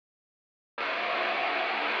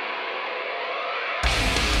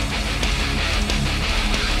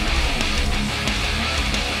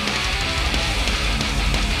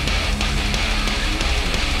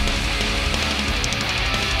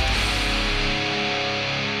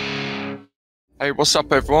Hey, what's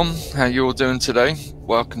up everyone? How you all doing today?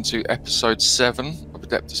 Welcome to episode 7 of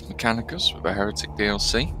Adeptus Mechanicus with the Heretek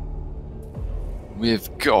DLC. We've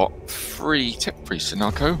got 3 tech priests in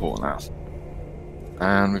our cohort now.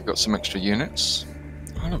 And we've got some extra units.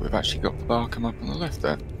 Oh look, we've actually got the bar come up on the left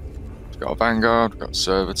there. We've got a Vanguard, we've got a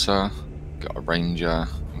Servitor, we've got a Ranger,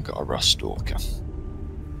 and we've got a Rust Stalker.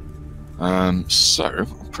 So,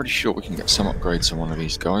 I'm pretty sure we can get some upgrades on one of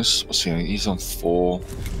these guys. Let's see, he's on 4,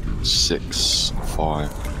 6,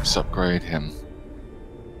 5. Let's upgrade him.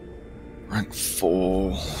 Rank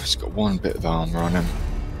 4. He's got 1 bit of armor on him.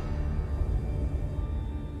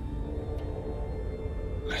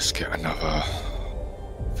 Let's get another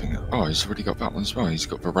thing. Oh, he's already got that one as well. He's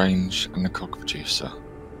got the range and the cog producer.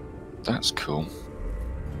 That's cool.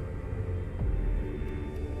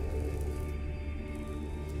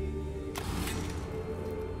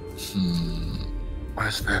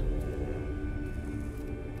 Where's the...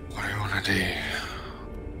 What do you want to do?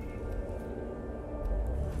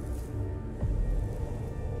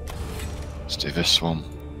 Let's do this one.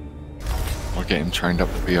 I'll get him trained up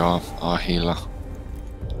to be our healer.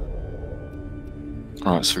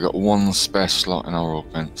 Alright, so we've got 1 spare slot in our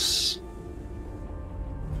augments.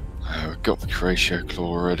 We've got the Curatio Claw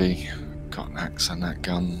already. Got an axe and that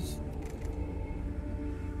gun.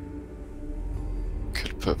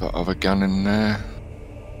 Could put that other gun in there.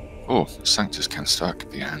 Oh, the Sanctus canister, that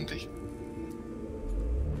could be handy.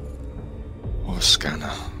 Or a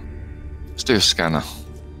scanner. Let's do a scanner.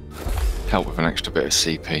 Help with an extra bit of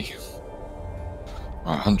CP. Right,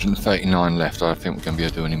 139 left. I don't think we're going to be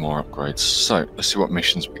able to do any more upgrades. So, let's see what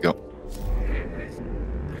missions we got.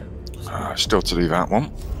 Still to do that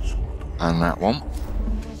one. And that one.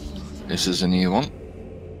 This is a new one.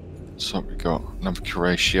 So we got another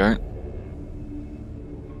Curatio.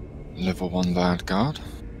 Level 1 Vanguard.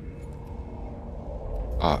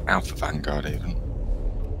 Alpha Vanguard even.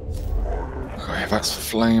 Okay, that's the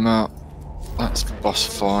Flamer. That's the boss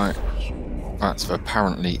fight. That's the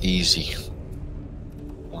apparently easy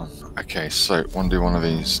one. Okay, so want to do one of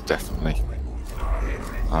these, definitely.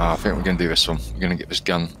 I think we're going to do this one. We're going to get this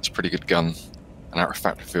gun. It's a pretty good gun. And that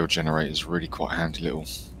refractor field generator is really quite a handy little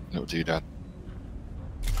doodad.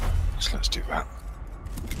 So let's do that.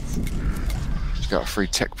 Got our 3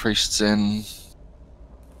 tech priests in.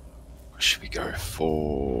 What should we go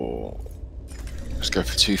for? Let's go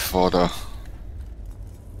for 2 fodder.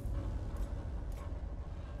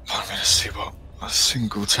 I'm gonna see what a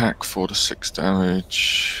single attack 4 to 6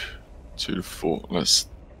 damage, 2 to 4. Let's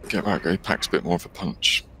get that guy. Packs a bit more of a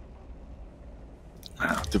punch.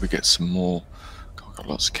 Did we get some more? God, I've got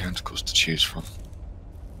lots of canticles to choose from.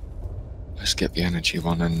 Let's get the energy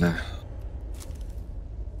one in there.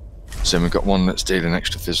 So we've got one that's dealing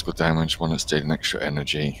extra physical damage, one that's dealing extra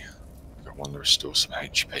energy. We've got one that restores some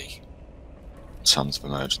HP. Tons of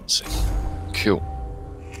emergency. Cool.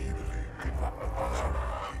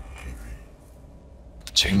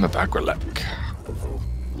 Team of Agrelek.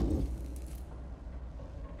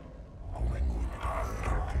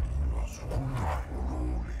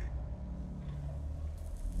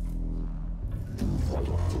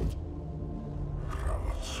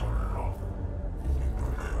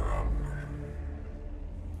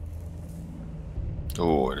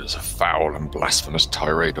 Oh, it is a foul and blasphemous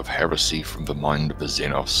tirade of heresy from the mind of the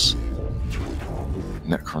Xenos.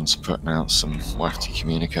 Necron's putting out some wafty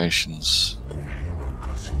communications.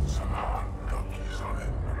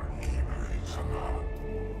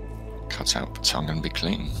 Cut out the tongue and be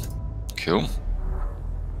clean. Cool.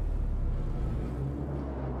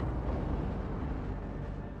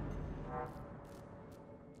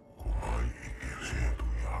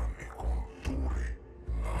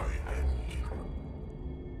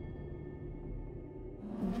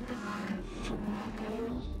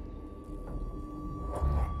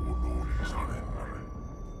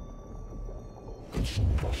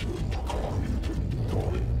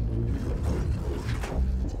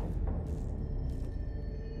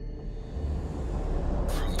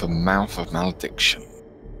 From the mouth of malediction.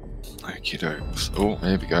 Okie dokes. Oh,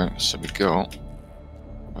 here we go. So we got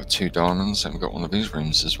 2 diamonds and we've got one of these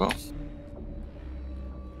rooms as well.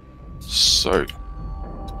 So,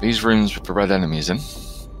 these rooms with the red enemies in.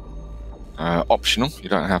 Optional, you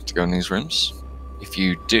don't have to go in these rooms. If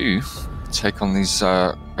you do take on these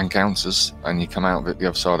encounters and you come out of it the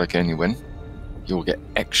other side again, you win, you'll get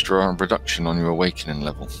extra reduction on your awakening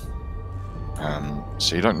level.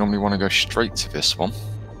 So you don't normally want to go straight to this one,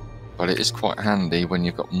 but it is quite handy when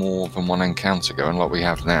you've got more than one encounter going, like we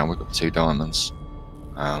have now. We've got 2 diamonds.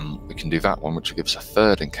 We can do that one, which will give us a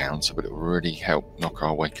 3rd encounter, but it will really help knock our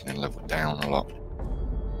awakening level down a lot.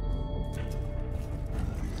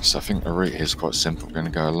 So I think the route here is quite simple. We're going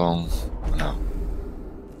to go along. No.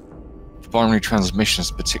 The binary transmission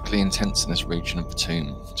is particularly intense in this region of the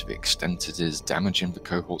tomb. To the extent it is damaging the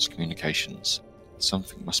cohort's communications,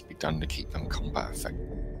 something must be done to keep them combat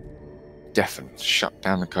effective. Deafen. Shut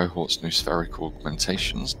down the cohort's spherical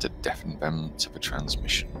augmentations to deafen them to the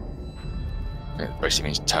transmission. It basically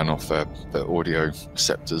means turn off the audio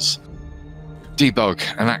receptors. Debug.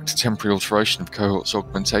 Enact a temporary alteration of cohort's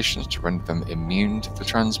augmentations to render them immune to the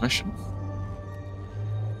transmission.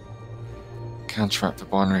 Counteract the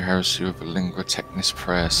binary heresy with a lingua technis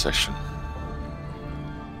prayer session.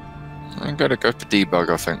 I'm going to go for debug,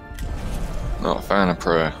 I think. Not a fan of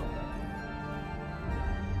prayer.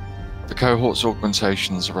 The cohort's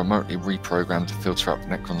augmentations are remotely reprogrammed to filter out the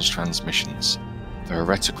Necron's transmissions. The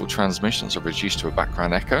heretical transmissions are reduced to a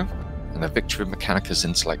background echo, and the victory of Mechanicus'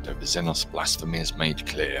 intellect over Xenos blasphemy is made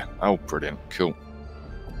clear. Oh, brilliant. Cool.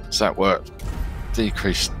 So that worked.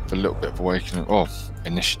 Decreased a little bit of awakening. Oh,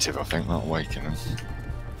 initiative, I think, not awakening.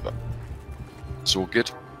 But it's all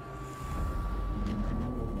good.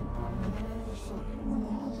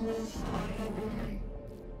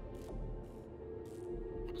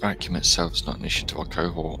 Vacuum itself is not an issue to our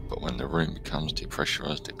cohort, but when the room becomes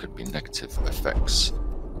depressurized, it could be negative effects.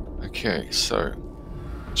 Okay, so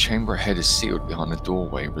the chamber ahead is sealed behind a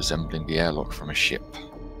doorway resembling the airlock from a ship.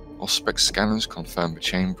 Auspex scanners confirm the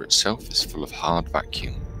chamber itself is full of hard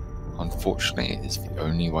vacuum. Unfortunately, it is the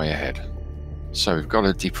only way ahead. So we've got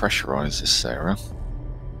to depressurize this area.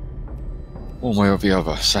 One way or the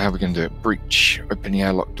other. So how are we going to do it? Breach. Open the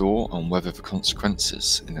airlock door and weather the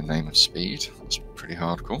consequences in the name of speed. That's pretty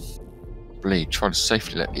hardcore. Bleed. Try to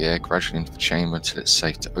safely let the air gradually into the chamber until it's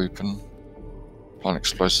safe to open. Plant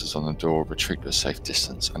explosives on the door, retreat to a safe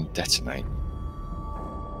distance and detonate.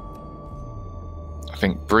 I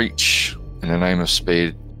think breach in the name of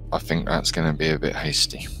speed, I think that's going to be a bit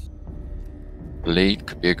hasty. Bleed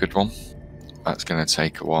could be a good one. That's going to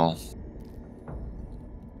take a while.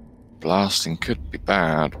 Blasting could be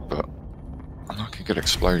bad, but I like a good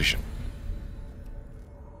explosion.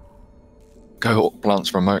 Cohort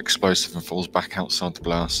plants a remote explosive and falls back outside the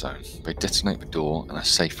blast zone. They detonate the door and are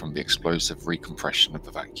safe from the explosive recompression of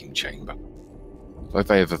the vacuum chamber. Though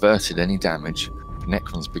they have averted any damage, the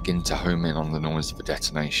Necrons begin to home in on the noise of the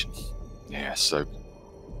detonation. Yeah, so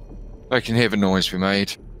they can hear the noise we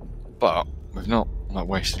made, but we've not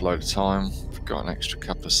wasted a load of time. We've got an extra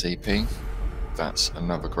couple of CP. That's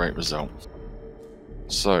another great result.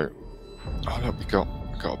 So, oh look, we got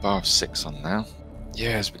a bar of 6 on now.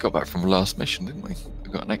 Yes, we got back from the last mission, didn't we?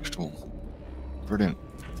 We got an extra one. Brilliant.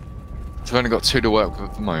 So we've only got 2 to work with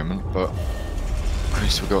at the moment, but at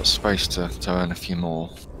least we've got space to earn a few more.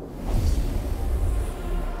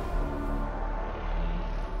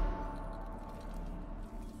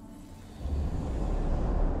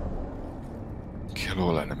 Kill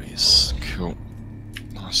all enemies. Cool.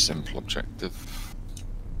 Nice simple objective.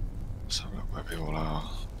 Let's have a look where we all are.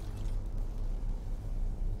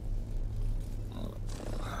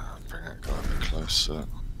 Bring that guy a bit closer.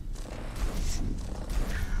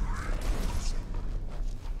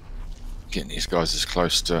 Getting these guys as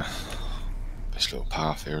close to this little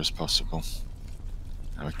path here as possible.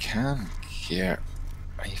 Now we can get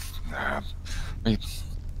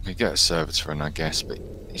we get a servitor in, I guess, but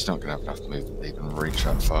he's not going to have enough movement to even reach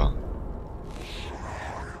that far.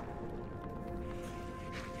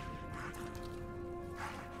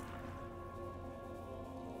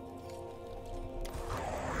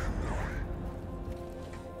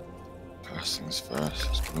 First things first,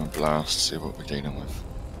 let's give him a blast, see what we're dealing with.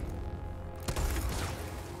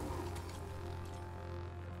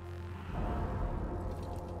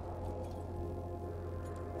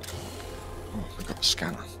 Oh, we got a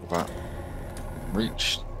scanner. What about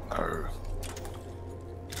reach? No.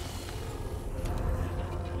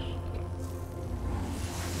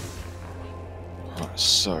 Right,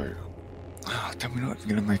 so then we're not even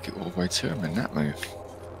going to make it all the way to him in that move.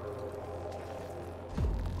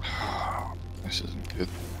 This isn't good.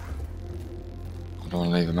 I don't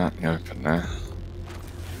want to leave him out in the open there.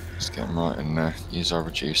 Let's get him right in there. Use our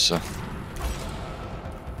reducer.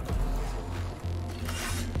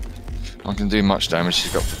 Not going to do much damage,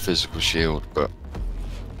 he's got the physical shield, but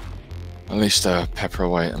at least pepper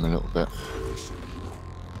away at him a little bit.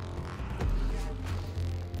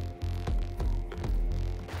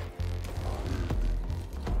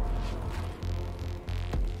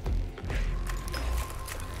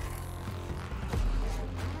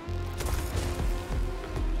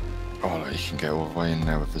 Oh, look, he can get all the way in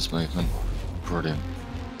there with his movement. Brilliant.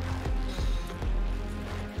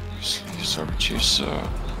 Just use our reducer.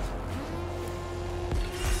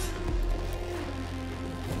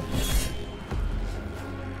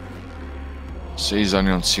 So he's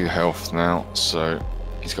only on 2 health now, so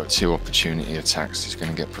he's got 2 opportunity attacks he's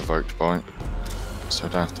going to get provoked by. So I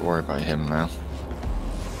don't have to worry about him now.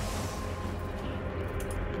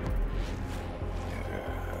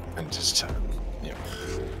 End his turn. Yep.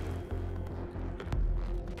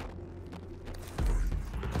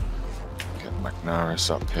 Get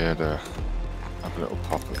Mechanicus up here to have a little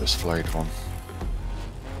pop at this flayed one.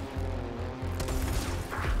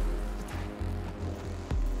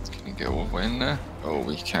 Can you get all the way in there? Oh,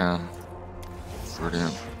 we can.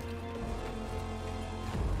 Brilliant.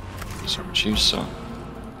 So reduce that.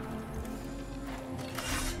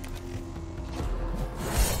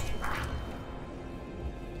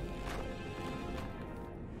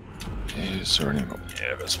 Is there any more?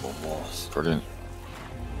 Yeah, there's one more. Brilliant.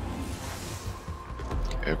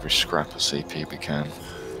 Get every scrap of CP we can.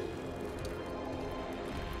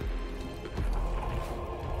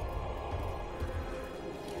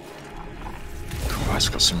 Oh, that's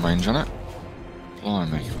got some range on it.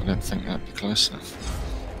 Blimey, I didn't think that'd be close enough.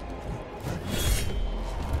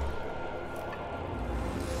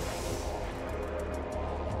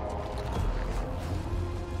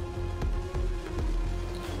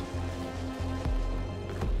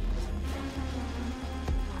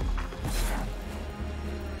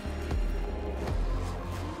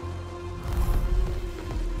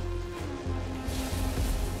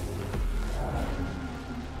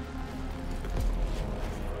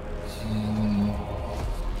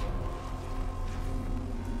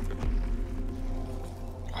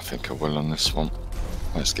 I think I will on this one.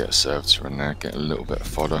 Let's get a servitor in there, get a little bit of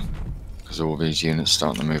fodder, because all these units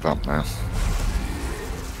starting to move up now.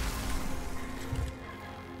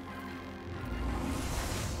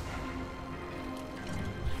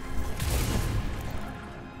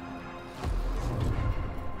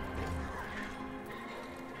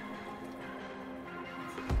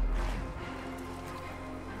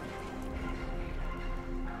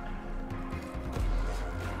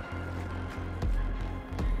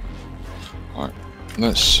 Right,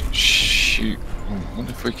 let's shoot. I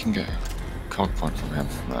wonder if we can get a cog point from him.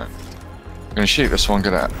 No. I'm going to shoot this one,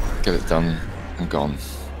 get it done and gone.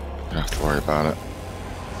 Don't have to worry about it.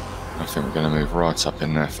 I think we're going to move right up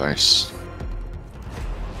in their face.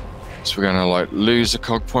 So we're going to like lose a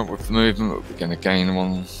cog point with the movement, but we're going to gain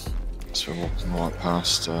one. So we're walking right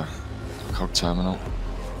past the cog terminal.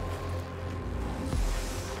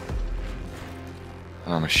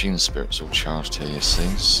 And our machine spirit's all charged here, you see,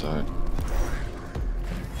 so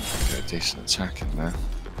get a decent attack in there.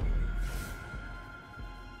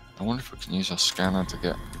 I wonder if we can use our scanner to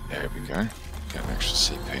get... There we go. Get an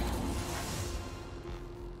extra CP.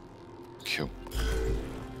 Cool.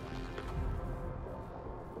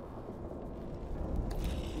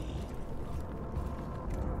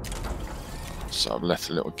 So I've left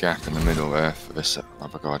a little gap in the middle there for this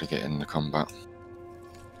other guy to get in the combat.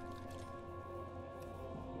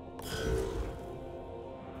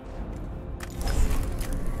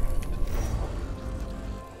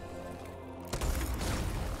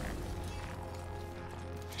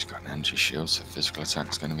 He's got an energy shield, so physical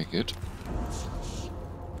attack's going to be good.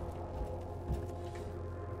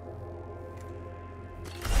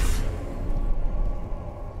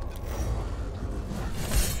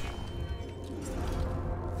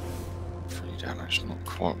 Damage, not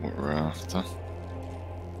quite what we're after.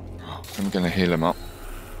 Oh, I'm going to heal him up.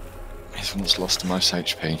 He's one that's lost the most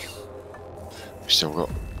HP. We've still got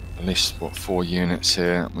at least, what, 4 units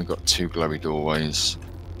here. We've got 2 glowy doorways.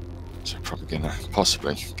 So probably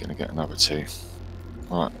possibly going to get another 2.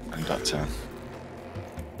 Right, end that turn.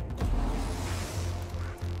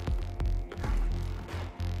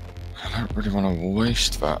 I don't really want to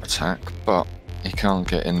waste that attack, but he can't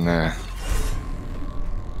get in there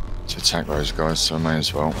to attack those guys, so I may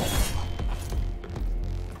as well.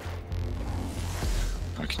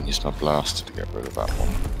 I can use my blaster to get rid of that one.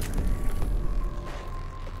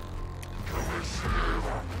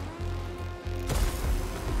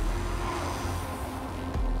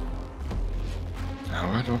 Now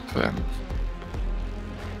where do I put him?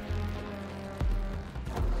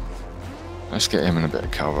 Let's get him in a bit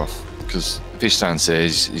of cover, because if he stands there,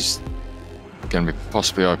 he's going to be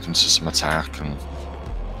possibly open to some attack, and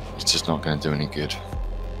it's just not going to do any good.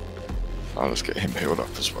 Oh, let's get him healed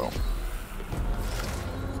up as well.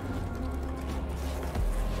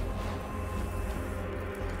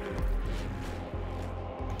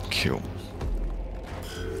 Kill.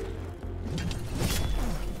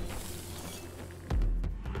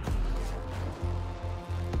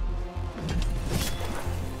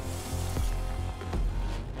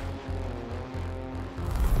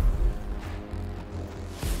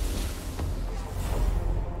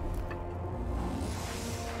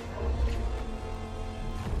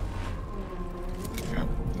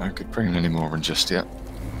 be bringing any more in just yet.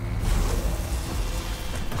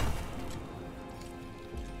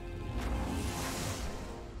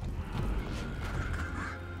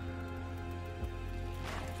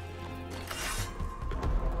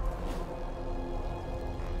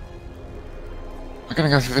 I'm going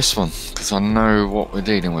to go for this one, because I know what we're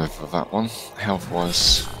dealing with that one,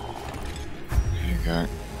 health-wise. Here you go.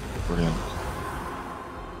 Brilliant.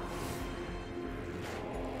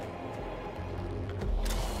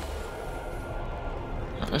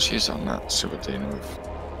 Right, let's use it on that, see what we're dealing with.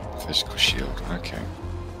 Physical shield, okay.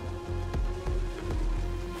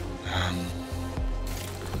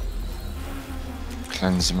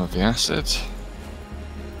 Cleanse him of the acid.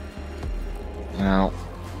 Now,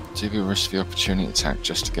 do we risk the opportunity attack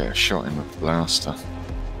just to get a shot in with the blaster?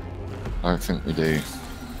 I don't think we do.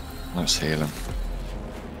 Let's heal him.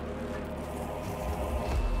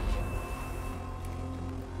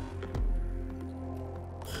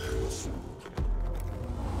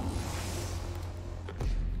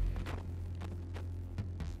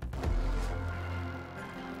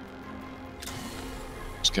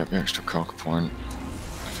 Let's get the extra cog point.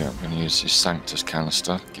 I think I'm going to use this Sanctus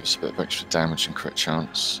canister, gives a bit of extra damage and crit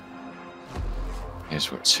chance. Here's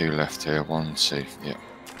got 2 left here, 1, 2, yeah.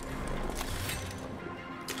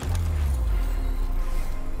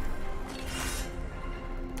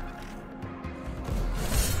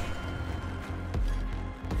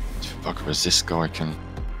 Bugger as this guy can.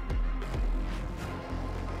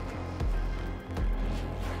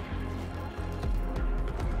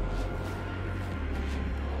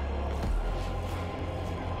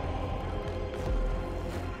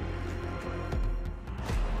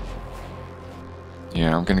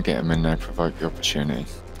 Yeah, I'm going to get him in there, provoke the opportunity.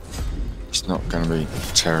 It's not going to be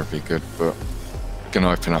terribly good, but going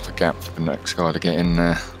to open up a gap for the next guy to get in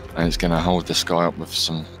there, and it's going to hold this guy up with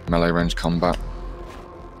some melee range combat.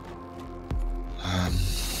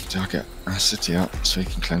 Do I get acid up so he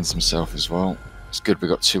can cleanse himself as well? It's good we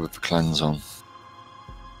got 2 with the cleanse on.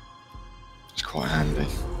 It's quite handy.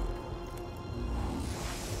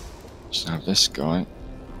 So now this guy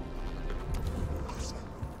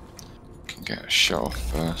can get a shot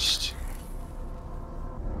off first.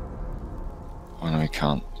 Oh no, he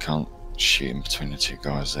can't shoot in between the 2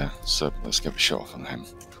 guys there, so let's get a shot off on him.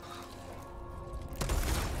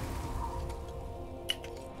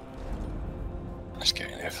 Let's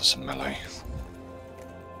get in here for some melee.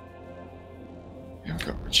 Yeah, we've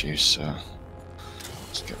got reducer.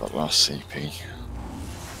 Let's get that last CP.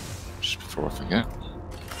 Just before I forget.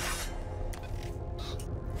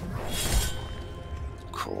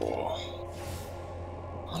 Cool.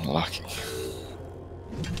 Unlucky.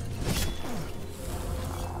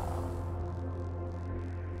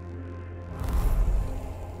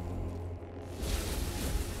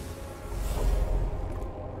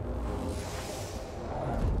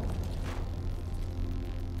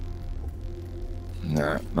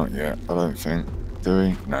 No, not yet, I don't think. Do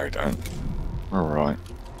we? No, don't. Alright.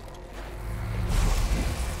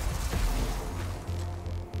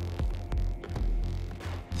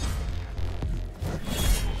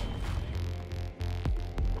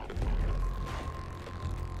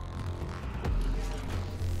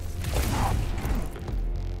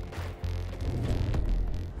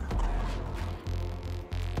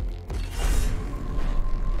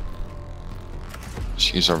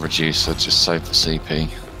 Let's use our reducer, just save the CP.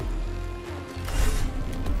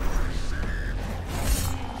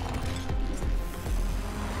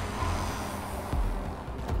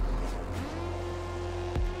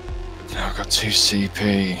 Now I've got 2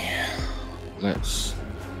 CP. Let's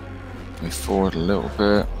move forward a little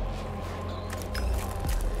bit.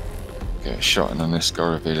 Get a shot in on this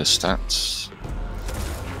guy, reveal his stats.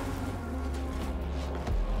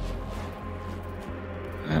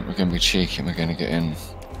 We're going to be cheeky and we're going to get in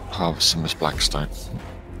harvesting this blackstone.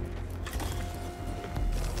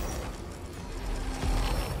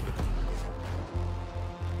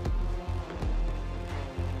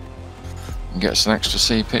 And get us an extra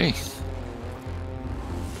CP.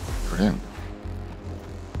 Brilliant.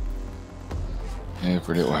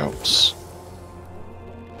 Every little helps.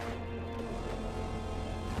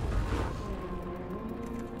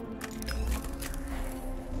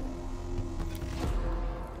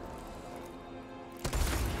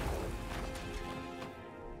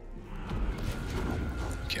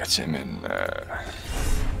 Get him in there.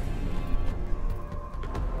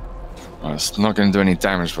 Well, it's not going to do any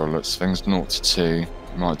damage by looks things. 0 to 2.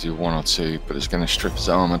 It might do 1 or 2, but it's going to strip his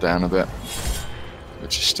armor down a bit,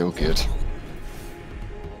 which is still good.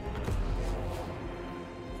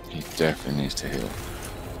 He definitely needs to heal.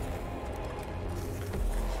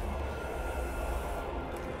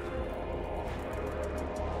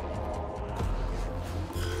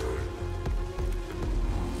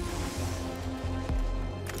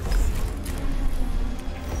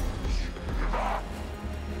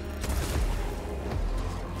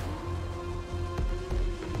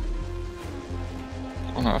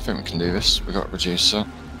 think we can do this. We got a reducer.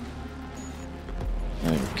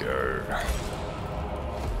 There we go.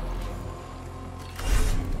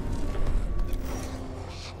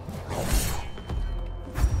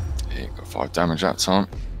 Yeah, got 5 damage that time.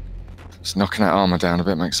 Just knocking that armor down a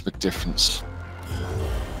bit makes a big difference.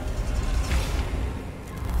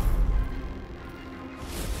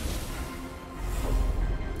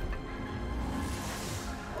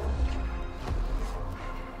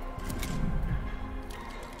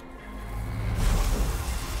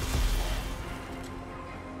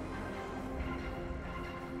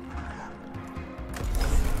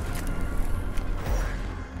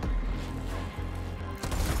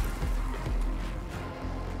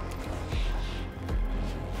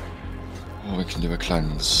 Or we can do a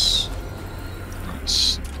cleanse.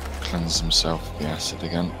 Let's cleanse himself of the acid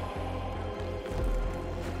again.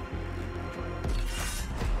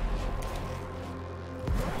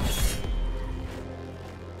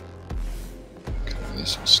 Use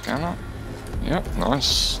some scanner. Yep,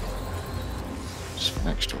 nice. Just an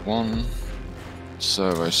extra 1.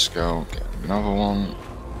 Servo skull, get another one.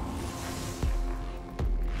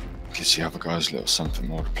 Gives the other guys a little something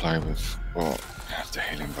more to play with. Well, we have to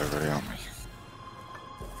heal him by ready, aren't we?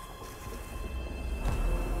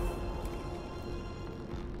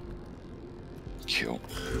 Cool.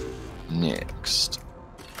 Next.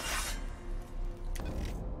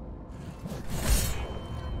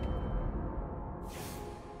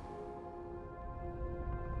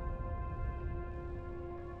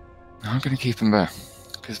 I'm going to keep him there,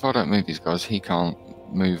 because if I don't move these guys, he can't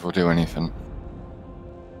move or do anything.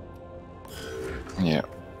 Yeah.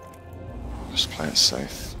 Just play it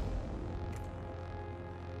safe.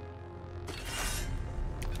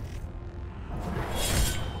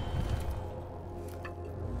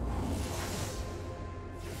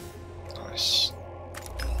 Nice.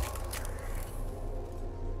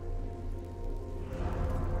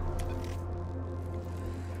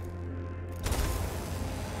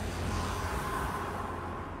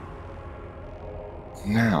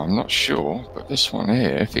 Now, I'm not sure, but this one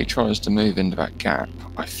here, if he tries to move into that gap,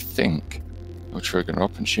 I think he'll trigger an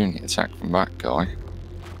opportunity attack from that guy.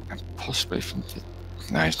 And possibly from the...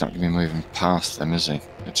 No, he's not going to be moving past them, is he?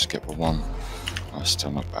 He'll just get the 1. Oh,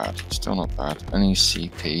 still not bad. Still not bad. Any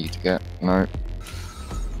CP to get? No.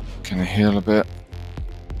 Can I heal a bit?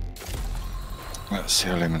 Let's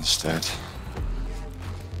heal him instead.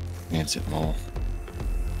 Needs it more.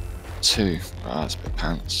 2. Oh, that's a bit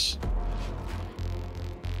pants.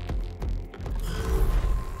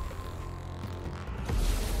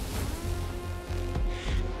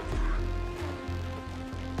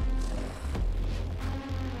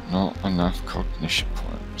 Not enough cognition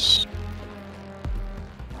points.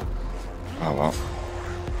 Oh well.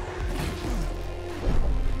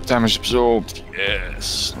 Damage absorbed.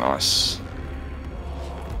 Yes, nice.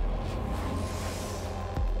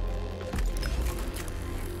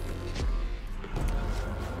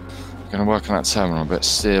 Gonna work on that terminal a bit,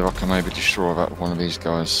 see if I can maybe destroy that with one of these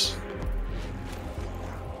guys.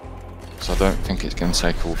 So I don't think it's gonna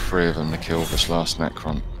take all 3 of them to kill this last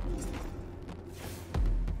Necron.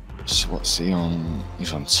 So what's he on?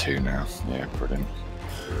 He's on 2 now. Yeah, brilliant.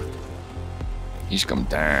 He's gone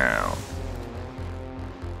down.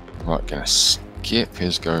 Right, gonna skip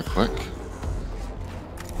his go quick.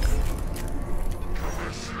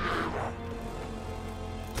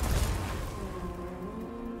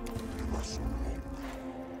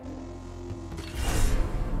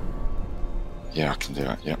 Yeah, I can do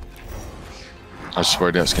that, yep. I was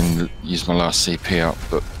worried I was going to use my last CP up,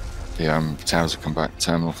 but the towers will come back,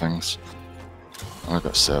 terminal things. And I've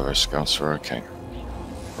got servo scouts, so we're okay.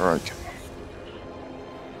 We're okay.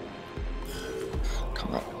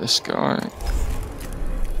 Come back with this guy.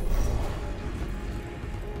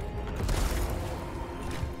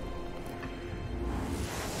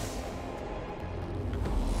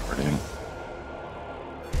 Brilliant.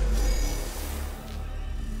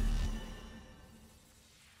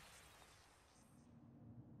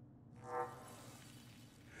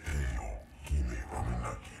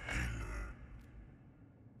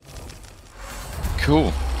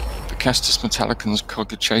 Cool. The Castus Metallicans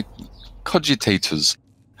cogitators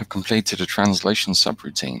have completed a translation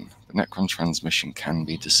subroutine. The Necron transmission can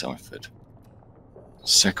be deciphered.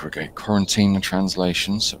 Segregate, quarantine the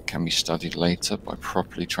translation so it can be studied later by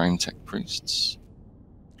properly trained tech priests.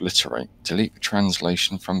 Obliterate, delete the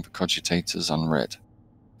translation from the cogitators unread.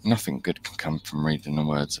 Nothing good can come from reading the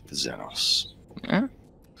words of the Xenos. Yeah?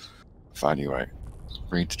 Evaluate.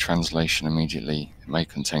 Read the translation immediately. It may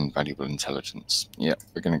contain valuable intelligence. Yep,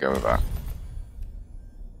 we're going to go with that.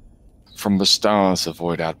 From the stars the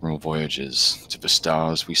Void Admiral voyages, to the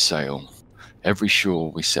stars we sail. Every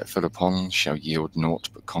shore we set foot upon shall yield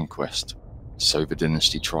naught but conquest. So the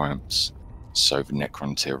dynasty triumphs, so the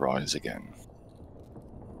Necrontyr rise again.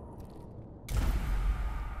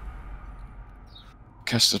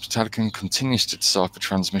 Kestis Battalion continues to decipher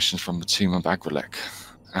transmissions from the tomb of Agrelek.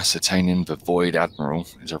 Ascertaining the Void Admiral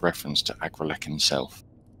is a reference to Agrelek himself.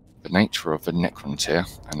 The nature of the Necrontyr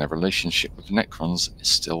and their relationship with Necrons is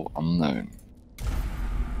still unknown.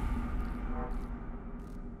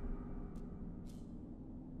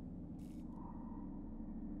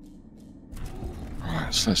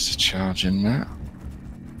 Right, so let's just charge in that.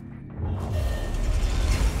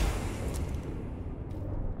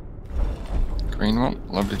 Green one,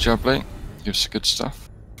 lovely jubbly. Gives us good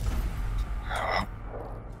stuff. Oh,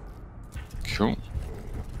 cool.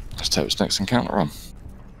 Let's take this next encounter on.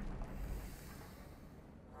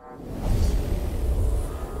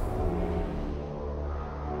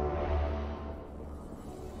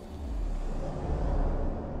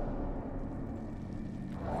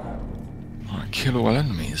 Right, kill all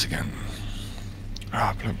enemies again.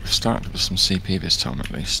 Ah, but we've started with some CP this time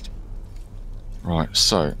at least. Right,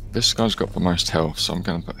 so this guy's got the most health, so I'm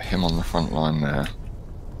going to put him on the front line there.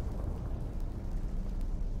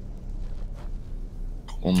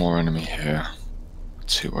 One more enemy here,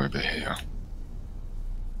 two over here.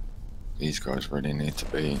 These guys really need to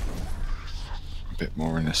be a bit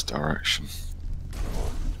more in this direction.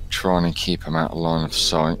 Trying to keep them out of line of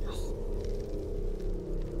sight.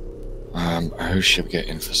 Who should we get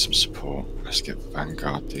in for some support? Let's get the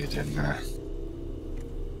Vanguard dude in there.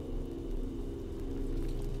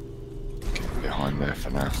 Get behind there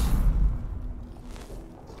for now.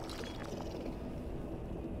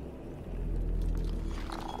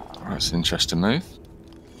 Alright, it's an interesting move.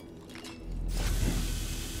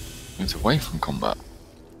 Moves away from combat.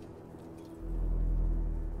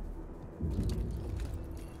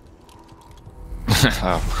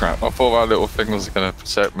 Oh crap, I thought that little thing was going to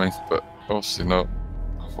protect me, but obviously not.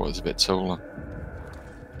 I thought it was a bit taller.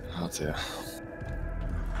 Oh dear.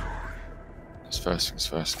 First things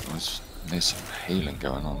first, guys. There's some healing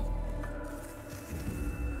going on.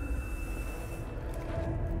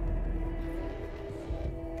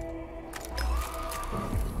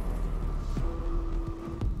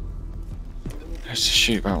 Let's just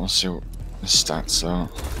shoot that one, see what the stats are.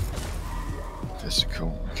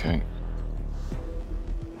 Physical, okay.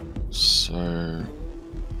 So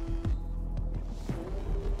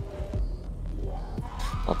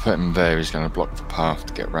I'll put him there, he's going to block the path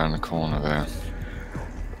to get around the corner there.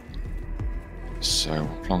 So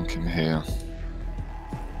we'll plonk him here.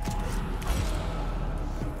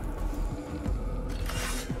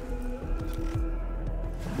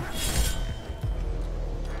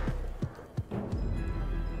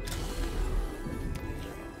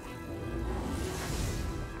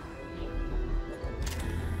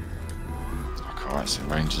 That's in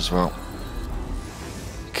range as well.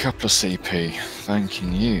 Couple of CP.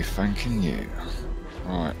 Thanking you, thanking you.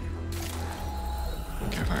 Right.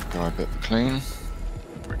 Give that guy a bit of a clean.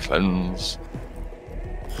 A cleanse.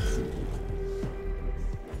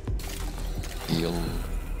 Heal.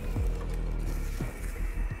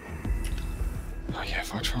 Oh yeah,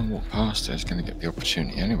 if I try and walk past it, he's going to get the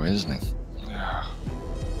opportunity anyway, isn't he? Yeah.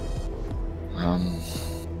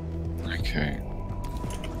 Okay.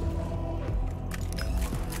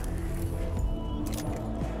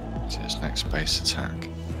 Next base attack.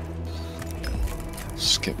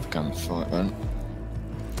 Skip the gunfight then.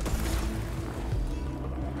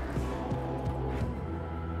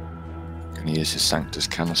 Gonna use his Sanctus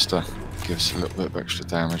canister. Give us a little bit of extra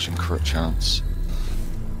damage and crit chance.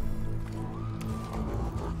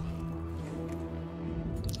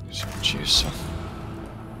 Use a reducer.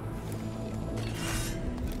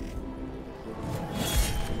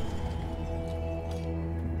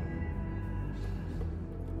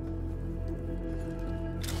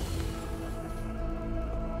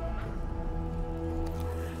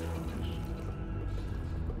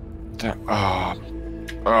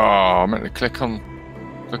 I meant to click on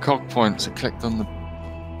the cog points. I clicked on the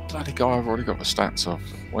bloody guy I've already got the stats off.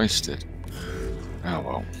 Wasted. Oh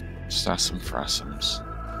well. Stassum frassums.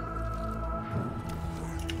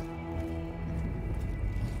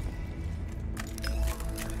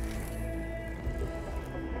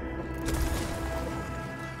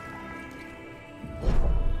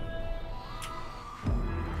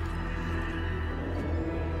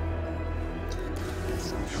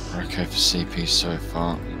 We're okay for CP so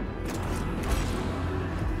far.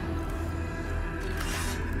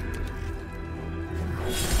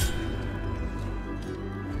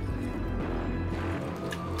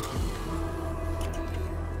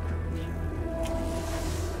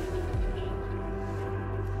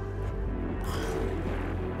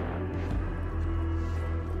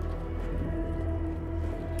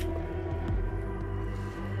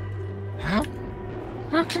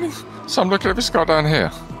 So I'm looking at this guy down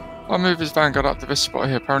here. I move his vanguard up to this spot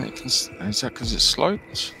here. Apparently, is that because it's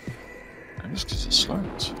sloped? Maybe it's because it's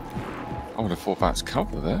sloped. I would have thought that's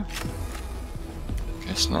cover there.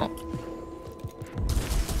 Guess not.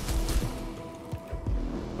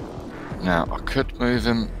 Now, I could move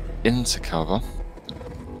him into cover,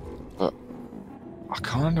 but I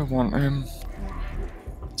kind of want him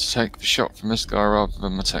to take the shot from this guy rather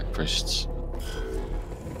than my tech priests.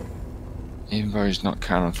 Even though he's not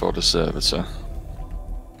cannon for the servitor,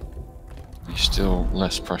 he's still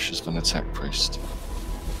less precious than a tech priest.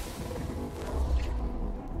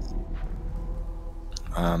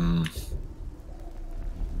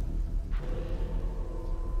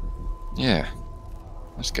 Yeah.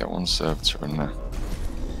 Let's get one servitor in there.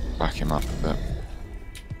 Back him up a bit.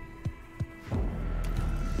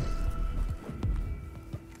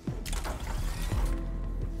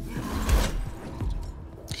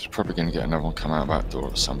 He's probably going to get another one come out that door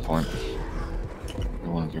at some point. We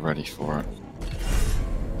want to be ready for it.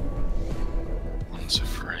 1, 2,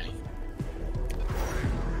 3.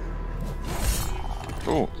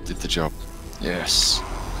 Oh, did the job. Yes.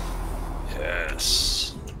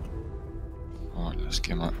 Yes. Alright, let's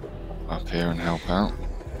get him up here and help out.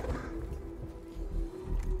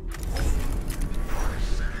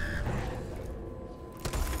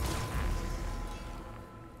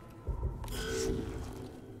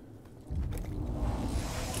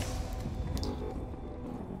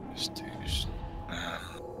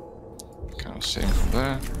 Can't see him from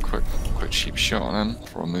there. Quick cheap shot on him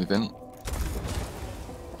before I move in.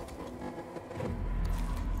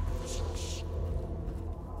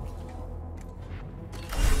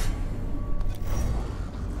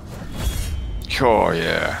 Oh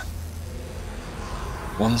yeah.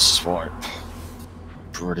 One swipe.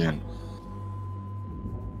 Brilliant.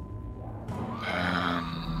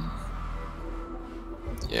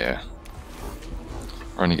 Yeah.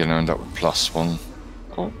 We're only going to end up with +1.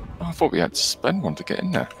 Oh, I thought we had to spend one to get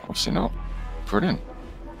in there. Obviously not. Brilliant.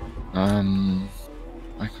 Why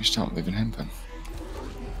can we start moving him then?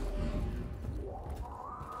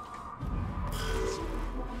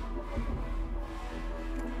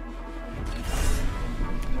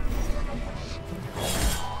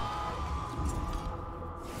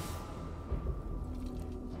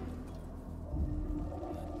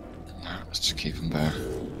 Let's just keep him there.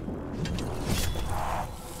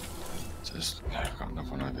 I've got another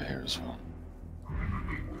one over here as well.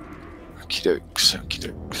 Okie dokes, okie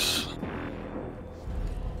dokes.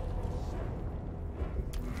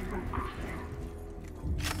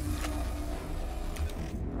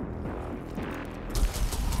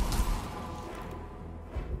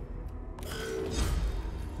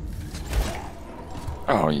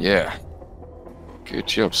 Oh yeah. Good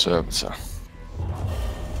job, servitor.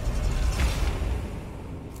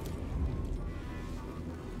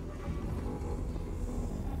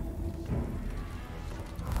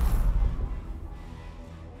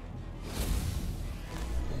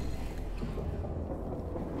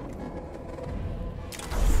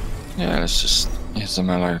 Yeah, let's just use the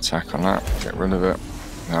melee attack on that, get rid of it.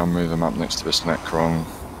 Now move them up next to this Necron.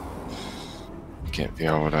 Get the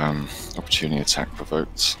old opportunity attack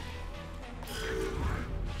provoked.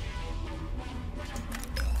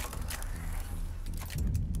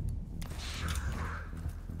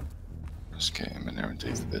 Let's get him in there and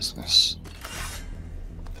do the business.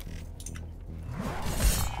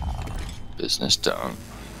 Business done.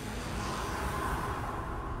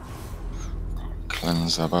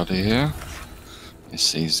 Cleanse our body here. You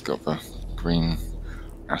see he's got the green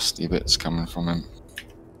nasty bits coming from him.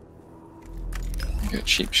 Get a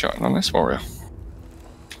cheap shot on this warrior.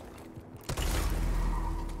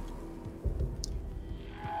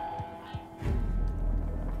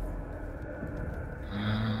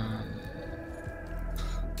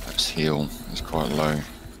 Let's heal. He's quite low.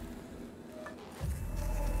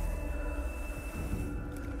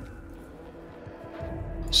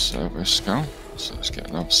 Service skull. So let's get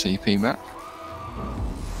another CP back.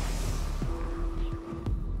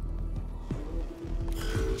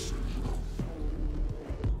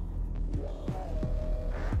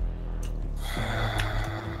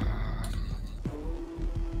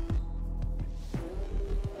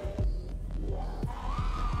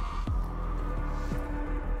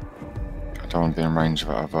 I don't want to be in range of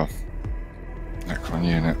that other Necron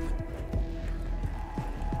unit.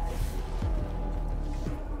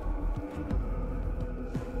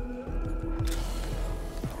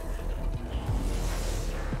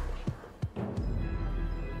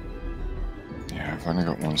 I've only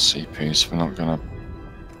got one CP, so we're not going to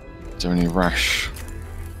do any rash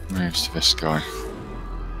moves to this guy.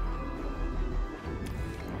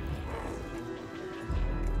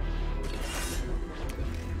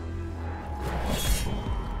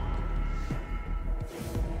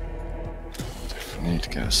 need to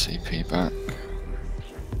get a CP back.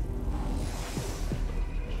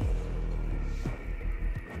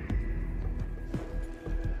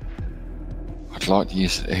 I'd like to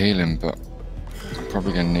use it to heal him, but I'm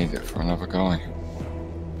probably going to need it for another guy.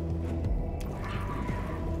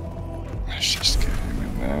 Let's just get him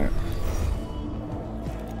in there.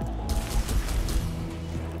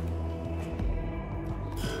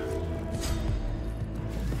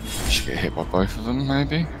 Should get hit by both of them,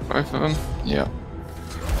 maybe? Both of them? Yeah.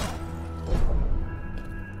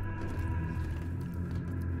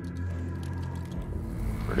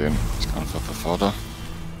 Brilliant. It's gone for fodder.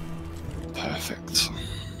 Perfect.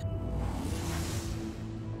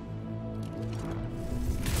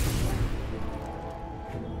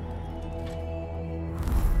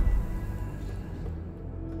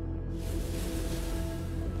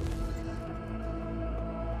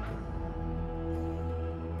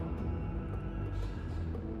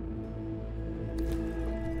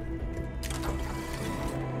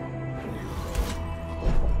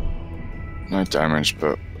 No damage,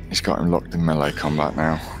 but he's got him locked in melee combat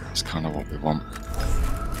now. That's kind of what we want.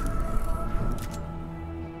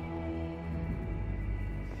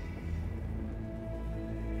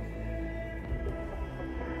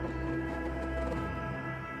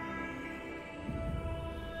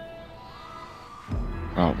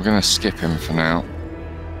 Right, we're going to skip him for now.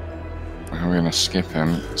 We're going to skip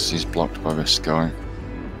him because he's blocked by this guy.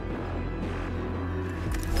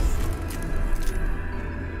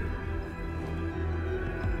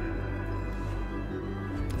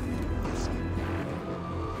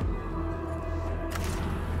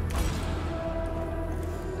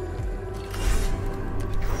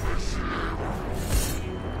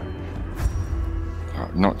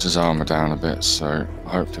 Knocked his armor down a bit, so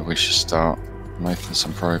hopefully we should start making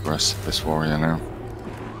some progress with this warrior now.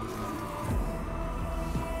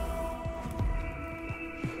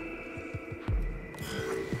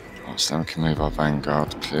 Right, so then we can move our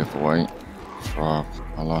vanguard to clear the way for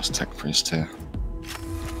our last tech priest here.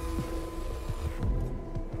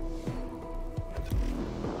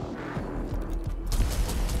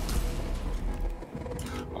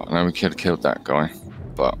 Right, I know we could have killed that guy,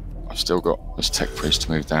 but I've still got this tech priest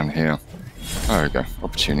to move down here. There we go.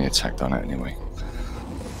 Opportunity attack done it anyway.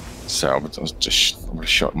 So I would have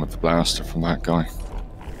shot him with the blaster from that guy.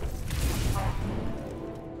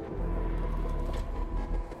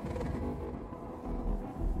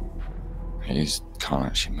 He can't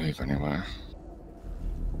actually move anywhere.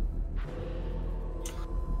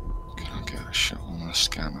 Can I get a shot on the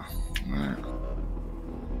scanner? No.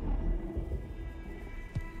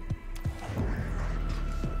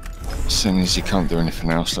 Seeing as he can't do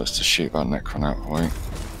anything else, let's just shoot that Necron out of the way.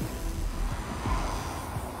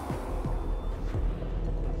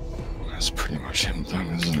 That's pretty much him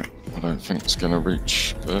done, isn't it? I don't think it's going to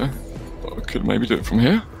reach there, but I could maybe do it from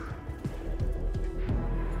here.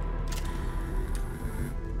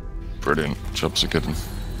 Brilliant, job's a good one.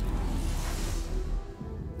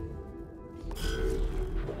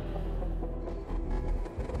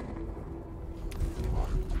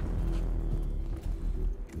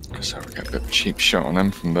 So we get a bit of a cheap shot on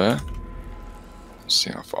them from there. Let's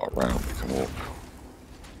see how far around we can walk.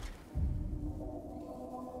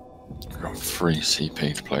 We've got 3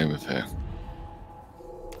 CP to play with here.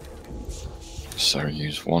 So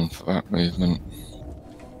use 1 for that movement.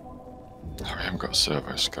 Oh, we haven't got a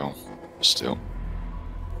servo skull. Still.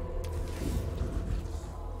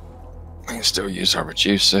 We can still use our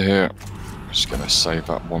reducer here. I'm just going to save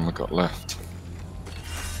that one we got left.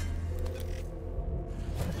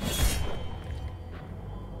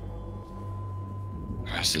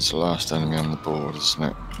 This is the last enemy on the board, isn't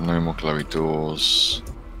it? No more glowy doors.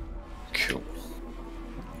 Cool.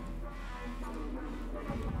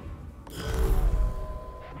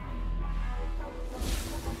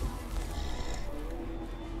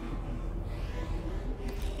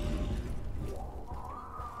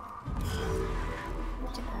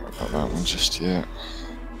 Don't worry about that one just yet.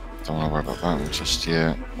 Don't want to worry about that one just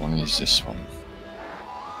yet. I want to use this one.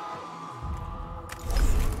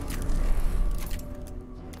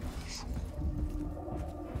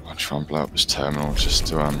 Try and blow up this terminal just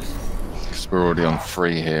to because we're already on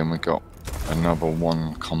 3 here and we've got another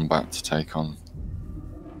 1 combat to take on.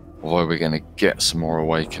 Although we're going to get some more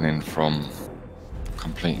awakening from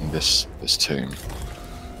completing this tomb,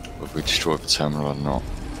 whether we destroy the terminal or not.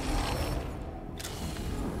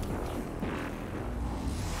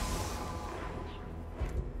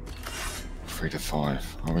 Three to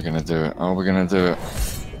 5. Are we going to do it? Are we going to do it?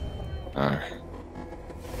 No.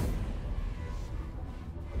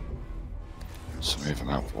 So move them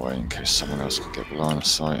out of the way in case someone else can get the line of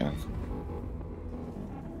sight in.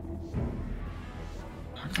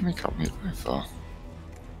 Let me cut me very far.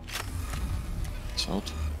 It's odd.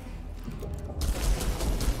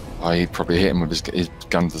 Oh, he'd probably hit him with his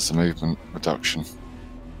gun does the movement reduction.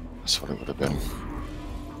 That's what it would have been.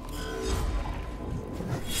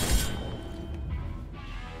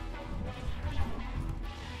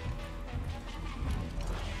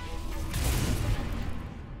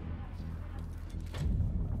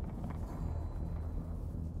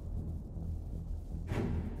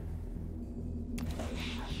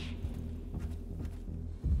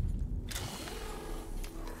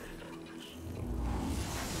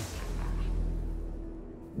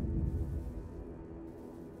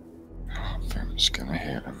 I'm just gonna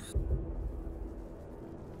hit him.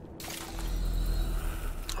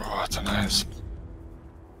 Oh, I don't know. I've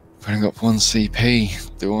only got 1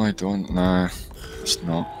 CP. Do I? No, it's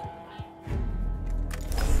not.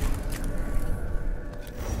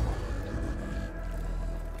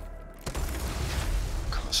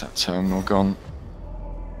 Got that terminal gone.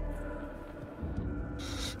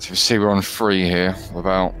 So you see we're on 3 here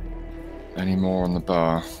without any more on the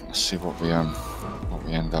bar. Let's see what we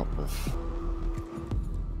end up with.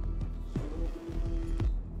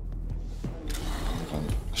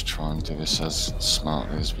 Let's try and do this as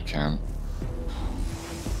smartly as we can.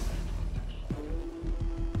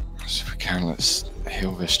 So if we can, let's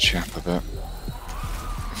heal this chap a bit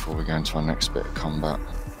before we go into our next bit of combat.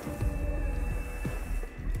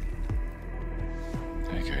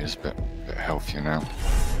 There you go, he's a bit healthier now.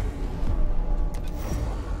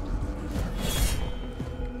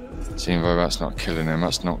 See, even though that's not killing him,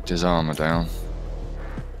 that's knocked his armor down.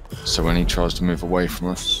 So when he tries to move away from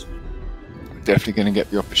us, we're definitely going to get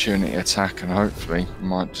the opportunity to attack, and hopefully we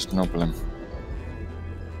might just nobble him.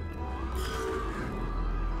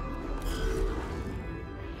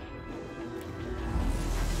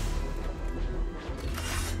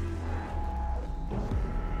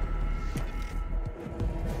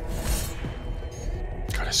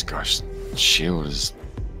 God, this guy's shield is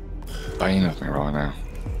bane of me right now.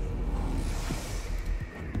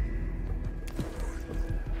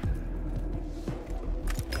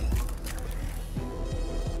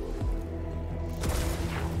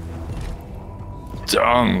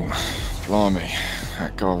 Dung! Blimey,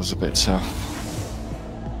 that guy was a bit tough.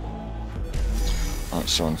 Right,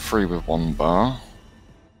 so I'm 3 with 1 bar.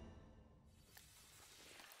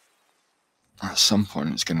 At some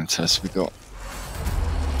point it's going to test. We got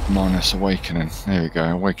minus awakening. There we go,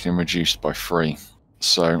 awakening reduced by 3.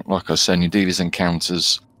 So, like I was saying, you do these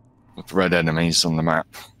encounters with red enemies on the map,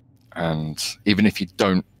 and even if you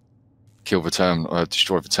don't kill the terminal,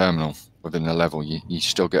 destroy the terminal within the level, you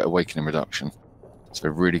still get awakening reduction. So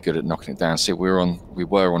we're really good at knocking it down. See, we were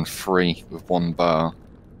on 3 with 1 bar,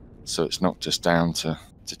 so it's knocked us down to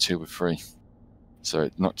 2 with 3. So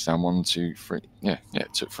it knocked down 1, 2, 3. Yeah,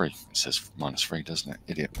 it took 3. It says -3, doesn't it?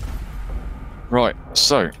 Idiot. Right,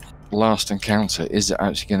 so last encounter. Is it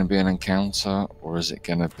actually going to be an encounter, or is it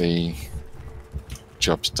going to be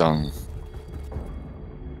job's done?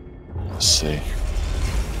 Let's see.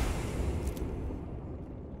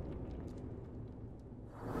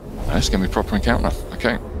 It's going to be a proper encounter.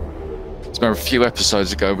 Okay. So remember a few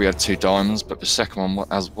episodes ago we had 2 diamonds, but the second one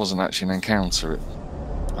wasn't actually an encounter.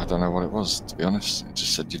 I don't know what it was, to be honest. It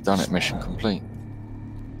just said you've done it, mission complete.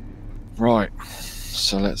 Right.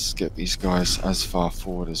 So let's get these guys as far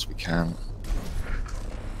forward as we can.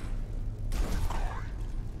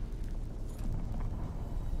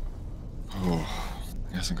 Oh,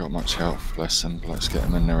 he hasn't got much health, bless him, but let's get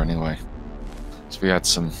him in there anyway. So we had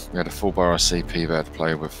a full bar of CP there to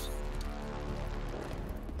play with.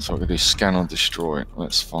 So we're going to do scan or destroy.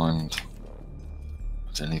 Let's find...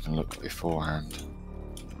 I didn't even look beforehand.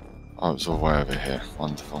 Oh, it's all the way over here.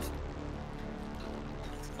 Wonderful.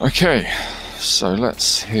 Okay, so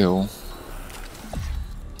let's heal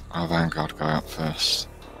our Vanguard guy up first.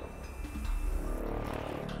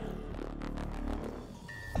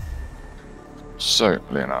 So,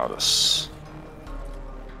 Leonardus.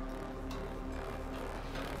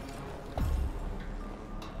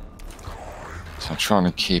 So I'm trying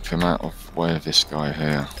to keep him out of the way of this guy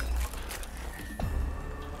here.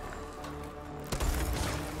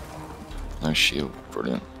 No shield,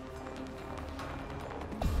 brilliant.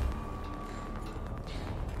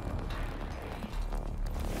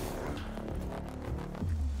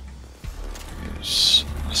 Here's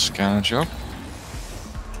a scanner job.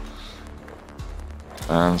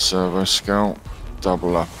 And servo scout,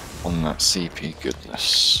 double up on that CP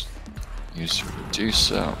goodness. Use the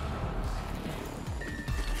reducer.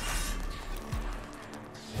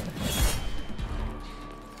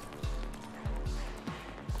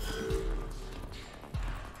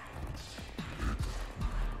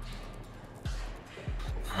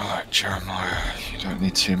 Jeremiah, you don't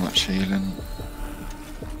need too much healing.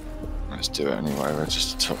 Let's do it anyway,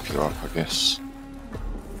 just to top you up, I guess.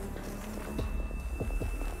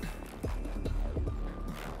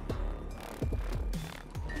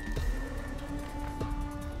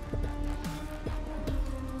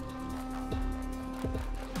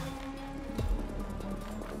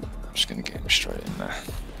 I'm just going to get him straight in there.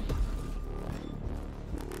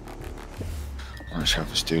 Let's have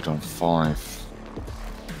this dude on 5.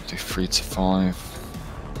 Do 3 to 5.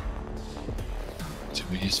 Do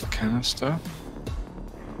we use the canister?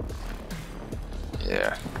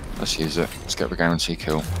 Yeah, let's use it. Let's get the guarantee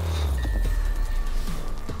kill.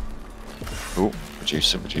 Oh,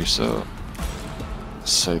 reducer.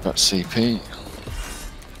 Let's save that CP.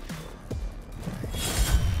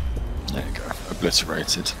 There you go,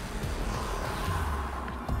 obliterated.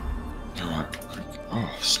 Alright,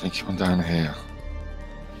 oh, sneaky one down here.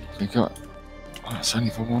 We got, oh, it's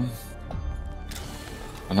only the one.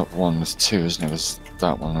 Oh, not one, there's 2, isn't it? There's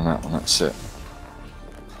that one and that one, that's it.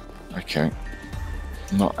 Okay.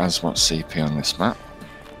 Not as much CP on this map.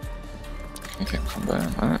 Can we get him from there?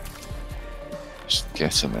 No. Just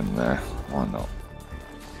get him in there. Why not?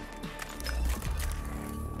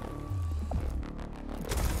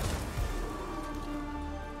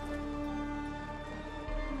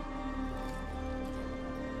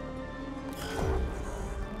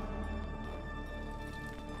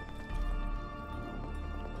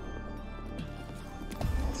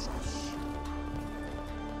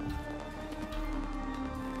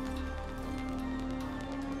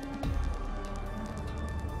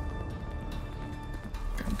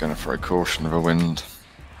 I'm going to throw caution of a wind.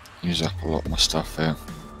 Use up a lot of my stuff here.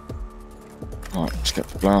 Right, let's get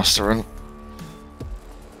the blaster in.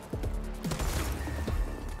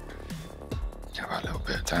 Give that a little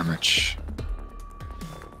bit of damage.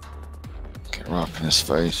 Get right up in his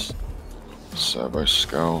face. Servo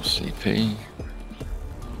skull, CP.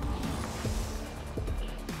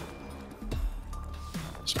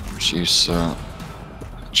 Let's reduce,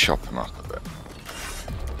 chop him up a bit.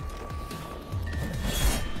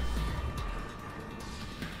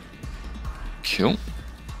 Kill.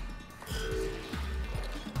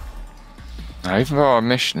 Now, even though our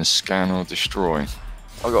mission is scan or destroy,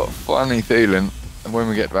 I've got a funny feeling that when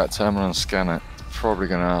we get to that terminal and scan it, it's probably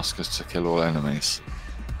going to ask us to kill all enemies.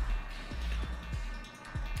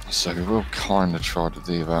 So we will kind of try to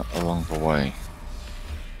do that along the way.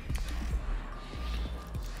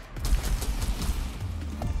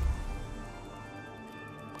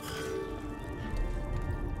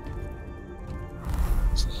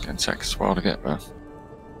 It's going to take us a while to get there.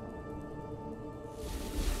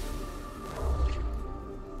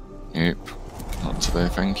 Nope, not today,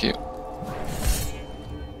 thank you.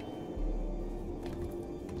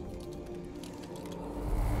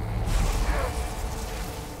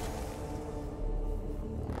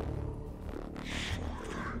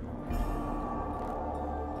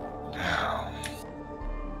 Now,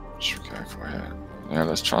 what should we go for here? Yeah,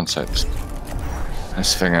 let's try and take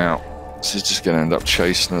this thing out. So he's just going to end up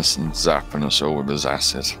chasing us and zapping us all with his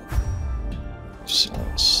acid. So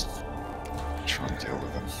let's try and deal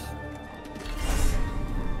with him.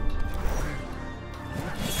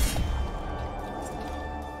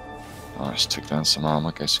 Nice, took down some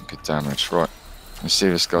armor, gave some good damage. Right, you see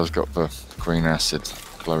this guy's got the green acid,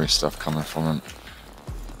 glowy stuff coming from him.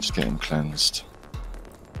 Just get him cleansed.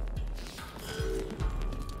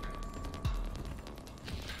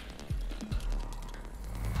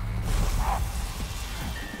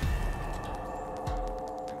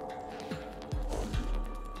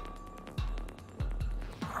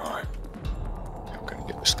 Right, I'm going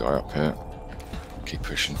to get this guy up here. Keep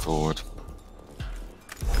pushing forward.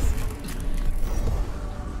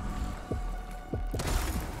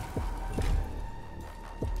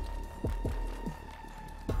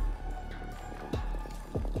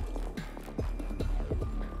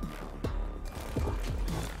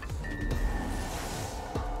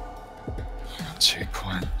 Got 2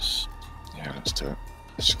 points. Yeah, let's do it.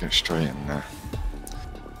 Let's just go straight in there.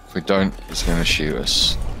 If we don't, he's going to shoot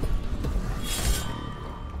us.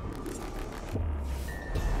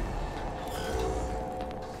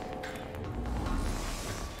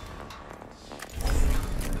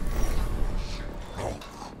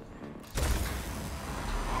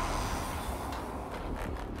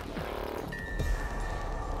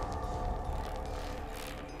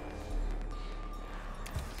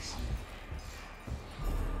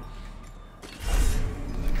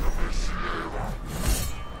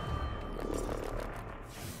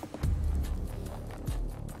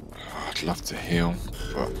 I'd love to heal,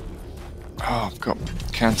 but oh, I've got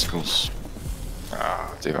canticles.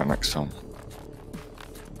 Ah, do that next time.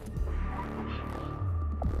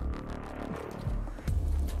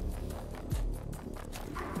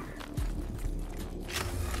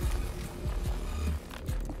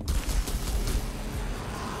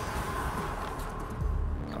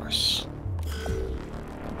 Nice.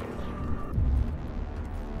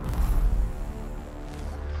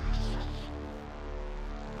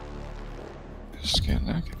 Just get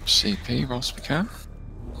there, get CP whilst we can.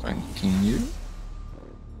 Thanking you.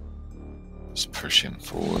 Let's push him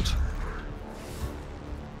forward.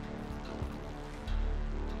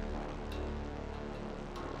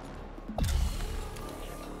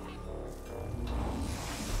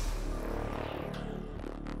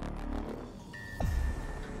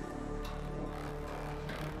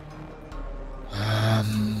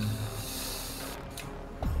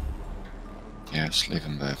 Yeah, let's leave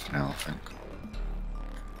him there for now, I think.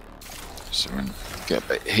 So we can get a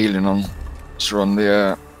bit of healing on. So we're on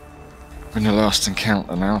the in the last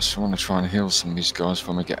encounter now, so I want to try and heal some of these guys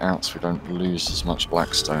when we get out so we don't lose as much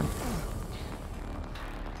Blackstone.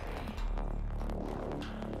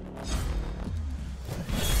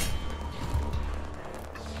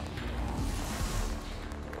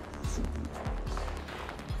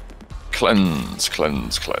 Cleanse,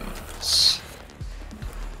 cleanse, cleanse.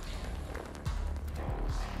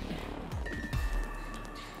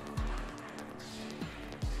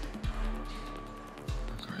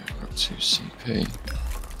 To CP.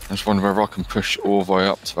 I just wonder whether I can push all the way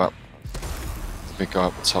up to that the big guy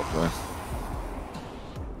at the top there.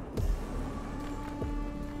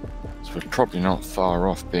 So we're probably not far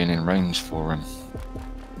off being in range for him.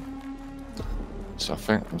 So I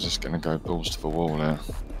think I'm just going to go balls to the wall there.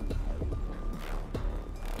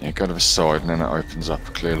 Yeah, go to the side and then it opens up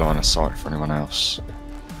a clear line of sight for anyone else.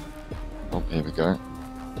 Oh, here we go.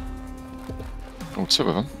 Oh, two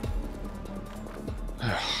of them.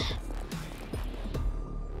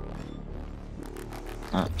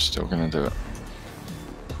 I'm still gonna do it.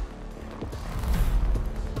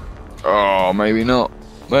 Oh, maybe not.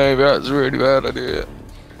 Maybe that's a really bad idea.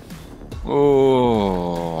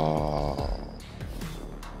 Oh,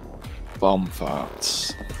 bomb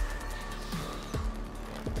farts.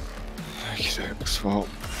 Okay, well.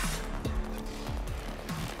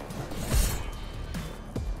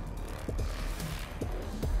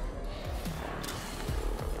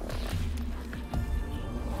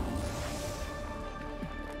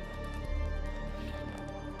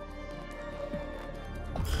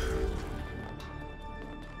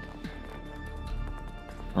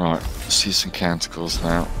 Right, let's see some canticles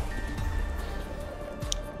now.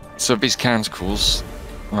 So these canticles,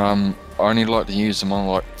 I only like to use them on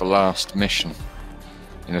like the last mission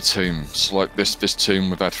in a tomb. So like this tomb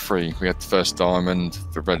we've had 3. We had the first diamond,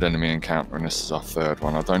 the red enemy encounter, and this is our 3rd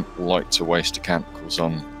one. I don't like to waste the canticles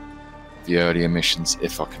on the earlier missions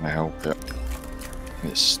if I can help it.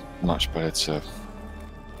 It's much better to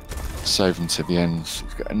save them to the end. So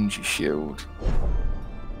we've got energy shield.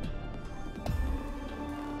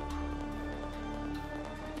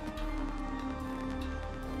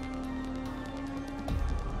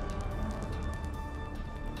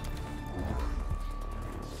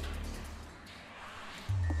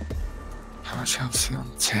 How much health is he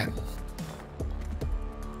on? 10.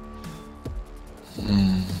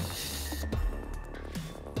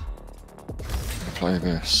 Play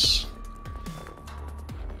this.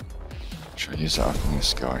 Should I use that up on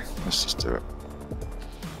this guy? Let's just do it.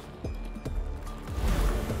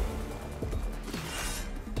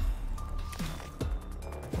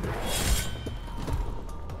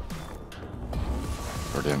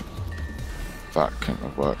 Brilliant. That couldn't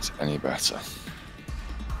have worked any better.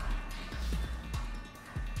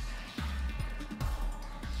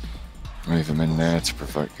 Move him in there to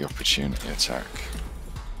provoke the opportunity attack.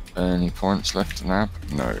 Any points left to nab?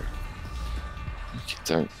 No. Okie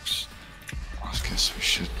dokes. I guess we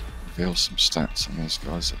should reveal some stats on these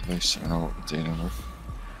guys at least so we know what we're dealing with.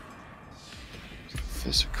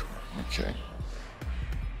 Physical, okay.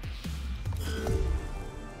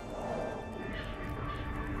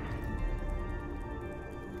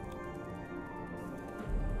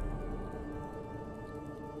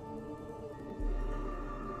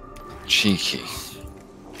 Cheeky.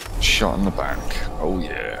 Shot in the back. Oh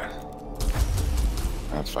yeah.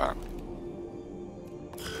 Have that.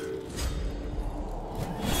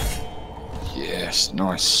 Yes,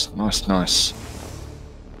 nice. Nice, nice.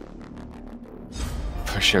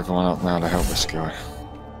 Push everyone up now to help this guy.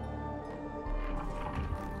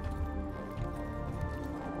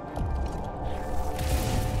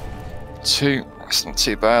 Two. That's not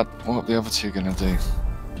too bad. What are the other two gonna do?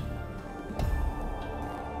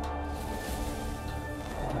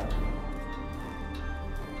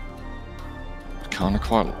 kind of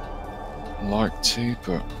quite like to,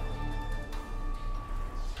 but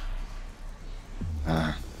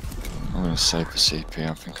I'm going to save the CP.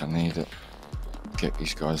 I think I need it. Get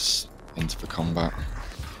these guys into the combat.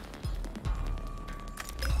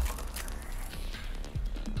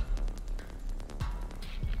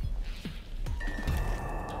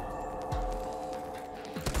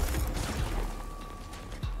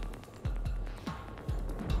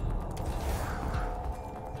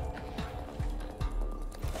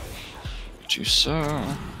 Producer.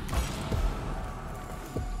 I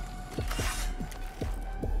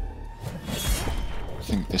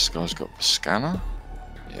think this guy's got the scanner.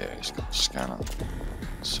 Yeah, he's got the scanner.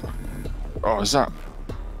 So, oh, is that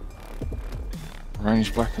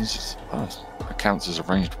ranged weapons? Oh, that counts as a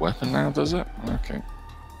ranged weapon now, does it? Okay.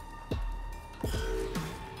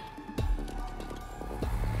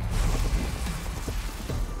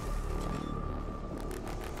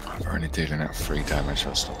 I'm only dealing out 3 damage.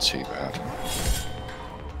 That's not too bad.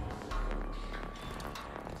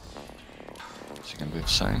 Is he going to be the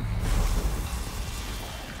same?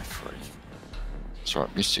 That's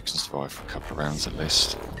right, these 6 can survive for a couple of rounds at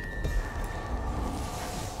least.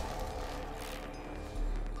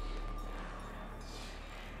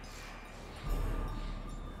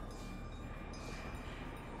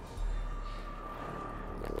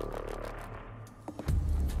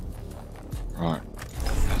 Right,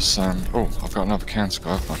 let's oh, I've got another counter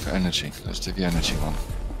guy for energy. Let's do the energy one.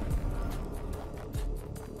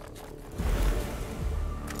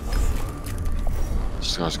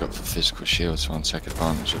 This guy's got the physical shield, so I'll take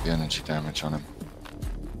advantage of the energy damage on him.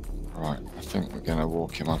 Right, I think we're going to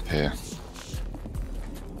walk him up here.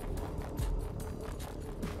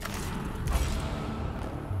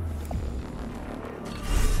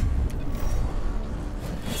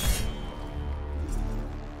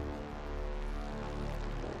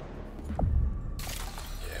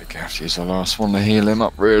 Yeah, Gaffy's the last one to heal him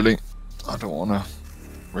up, really. I don't want to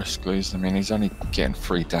risk losing. I mean, he's only getting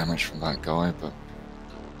 3 damage from that guy, but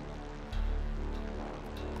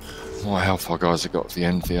what health our guys have got at the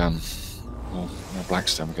end, well, more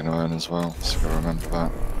Blackstone we're going to earn as well, so we've got to remember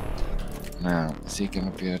that. Now, is he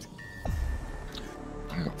going to be able to...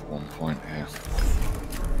 I've got 1 point here.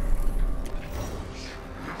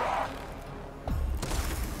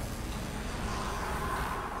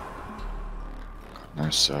 Got no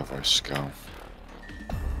servo skull.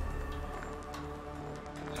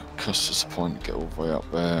 It'll cost us a point to get all the way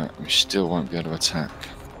up there, and we still won't be able to attack.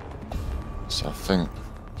 So I think,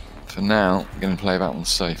 for now, we're going to play that one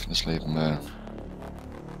safe and just leave them there.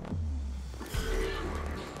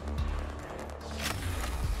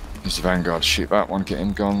 Use the Vanguard to shoot that one, get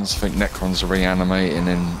him guns. I think Necrons are reanimating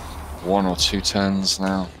in 1 or 2 turns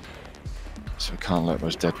now. So we can't let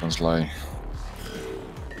those dead ones lay.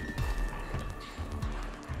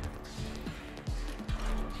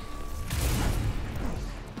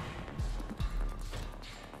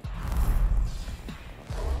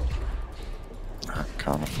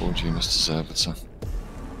 Can't afford you, Mr. Zerbiter.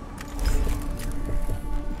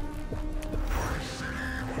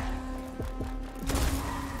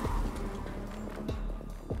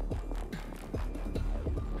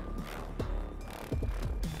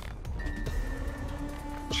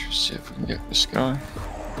 Let's see if we can get this guy.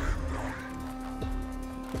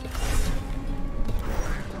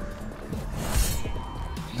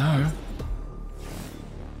 No.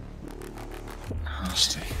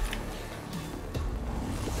 Nasty.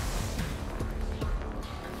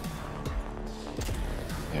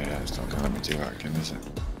 Yeah, it's not gonna let me do that again, is it?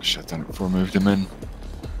 I should have done it before I moved him in.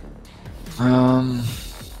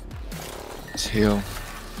 Let's heal.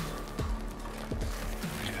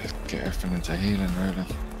 Yeah, get everything into healing, really.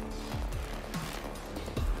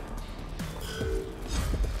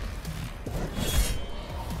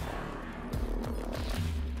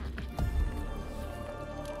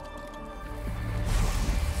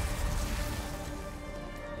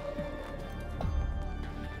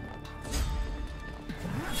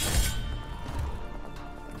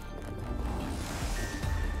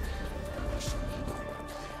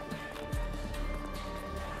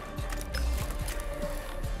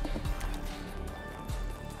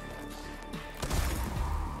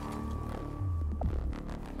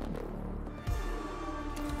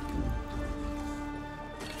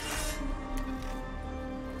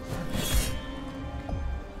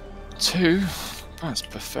 Two? That's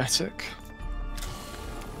pathetic.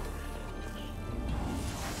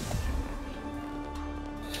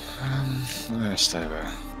 Let's stay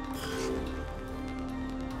there.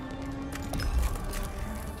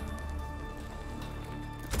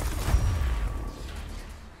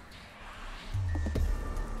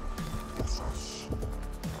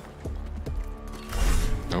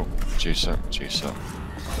 Reduce it, reduce it.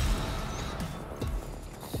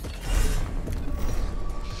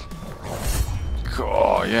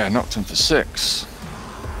 Oh yeah, knocked him for 6.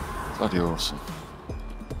 Bloody awesome.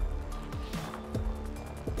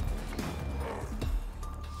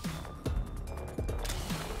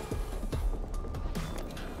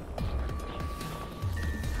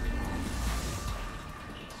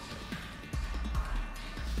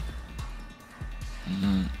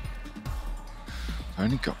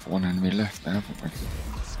 Only got one enemy left now, haven't we?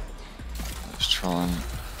 Let's try and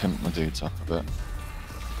pimp my dudes up a bit.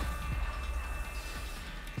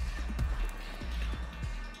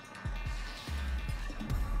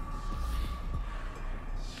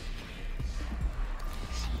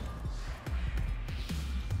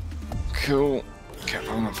 Cool. Get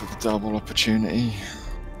on up for the double opportunity.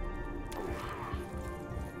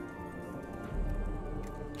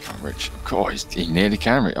 Rich. God, he nearly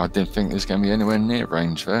can reach. I didn't think there's going to be anywhere near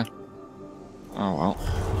range there. Oh well,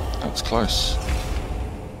 that was close.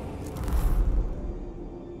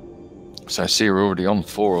 So I see we're already on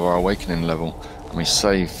 4 of our awakening level, and we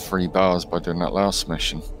saved 3 bars by doing that last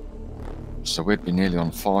mission. So we'd be nearly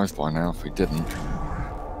on 5 by now if we didn't.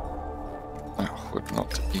 That would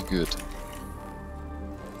not be good.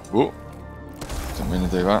 Whoa! Didn't mean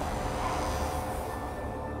to do that.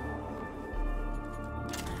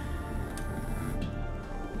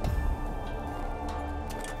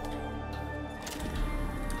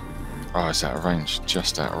 Oh, it's out of range.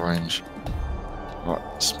 Just out of range. Right,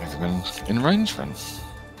 let's move him in range then.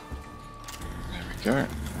 There we go.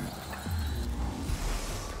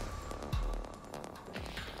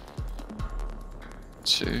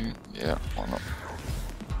 Two. Yeah, why not?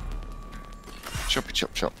 Choppy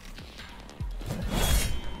chop chop.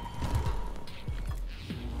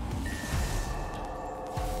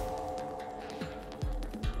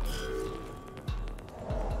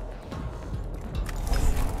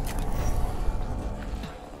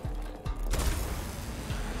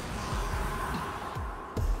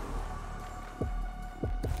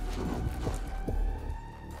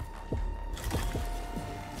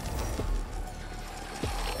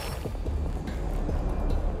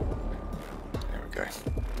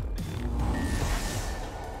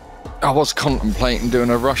 I was contemplating doing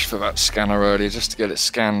a rush for that scanner earlier just to get it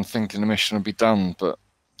scanned, thinking the mission would be done, but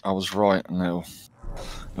I was right, and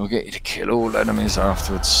it'll get you to kill all enemies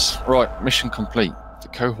afterwards. Right, mission complete. The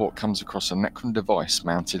cohort comes across a Necron device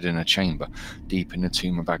mounted in a chamber deep in the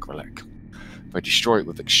tomb of Agrelek. They destroy it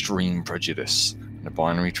with extreme prejudice, and the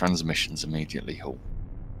binary transmissions immediately halt.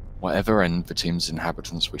 Whatever end the team's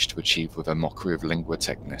inhabitants wish to achieve with a mockery of lingua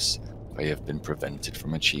technis, they have been prevented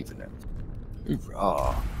from achieving it.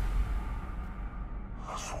 Hoorah!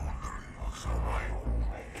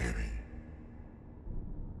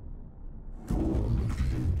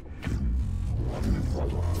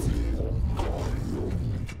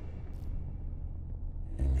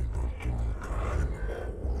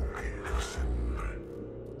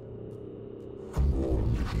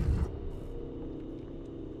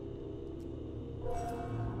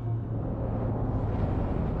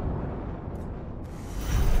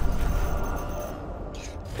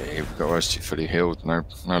 We've got those 2 fully healed, no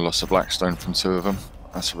loss of Blackstone from 2 of them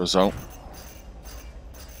as a result.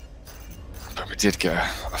 But we did get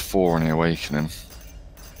a 4 on the Awakening.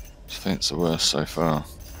 I think it's the worst so far.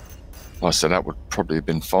 Like I said, that would probably have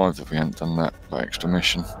been 5 if we hadn't done that extra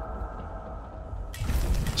mission.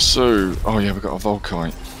 So, oh yeah, we've got a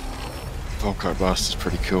Volkite. Volkite Blast is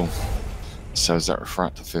pretty cool. So is that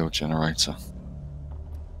refractor field generator.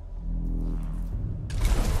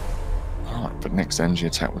 But next energy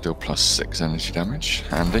attack will deal +6 energy damage.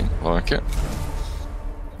 Handy, like it.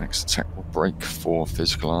 Next attack will break 4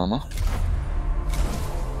 physical armor.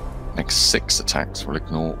 Next 6 attacks will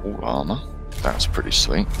ignore all armor. That's pretty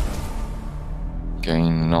sweet.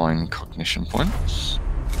 Gain 9 cognition points.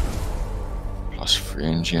 +3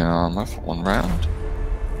 engineer armor for 1 round.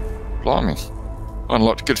 Blimey.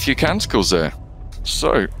 Unlocked a good few canticles there.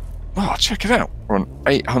 So, oh, check it out. We're on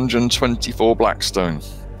 824 Blackstone.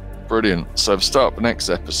 Brilliant. So to start the next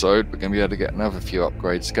episode, we're going to be able to get another few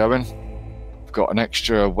upgrades going. We've got an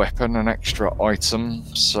extra weapon, an extra item,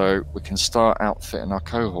 so we can start outfitting our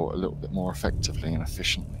cohort a little bit more effectively and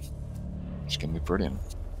efficiently. Which is going to be brilliant.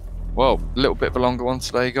 Well, a little bit of a longer one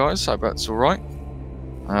today, guys. Hope that's alright.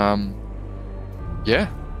 Yeah,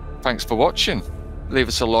 thanks for watching. Leave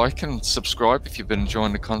us a like and subscribe if you've been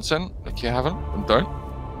enjoying the content. If you haven't, then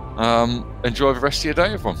don't. Enjoy the rest of your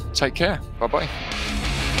day, everyone. Take care. Bye-bye.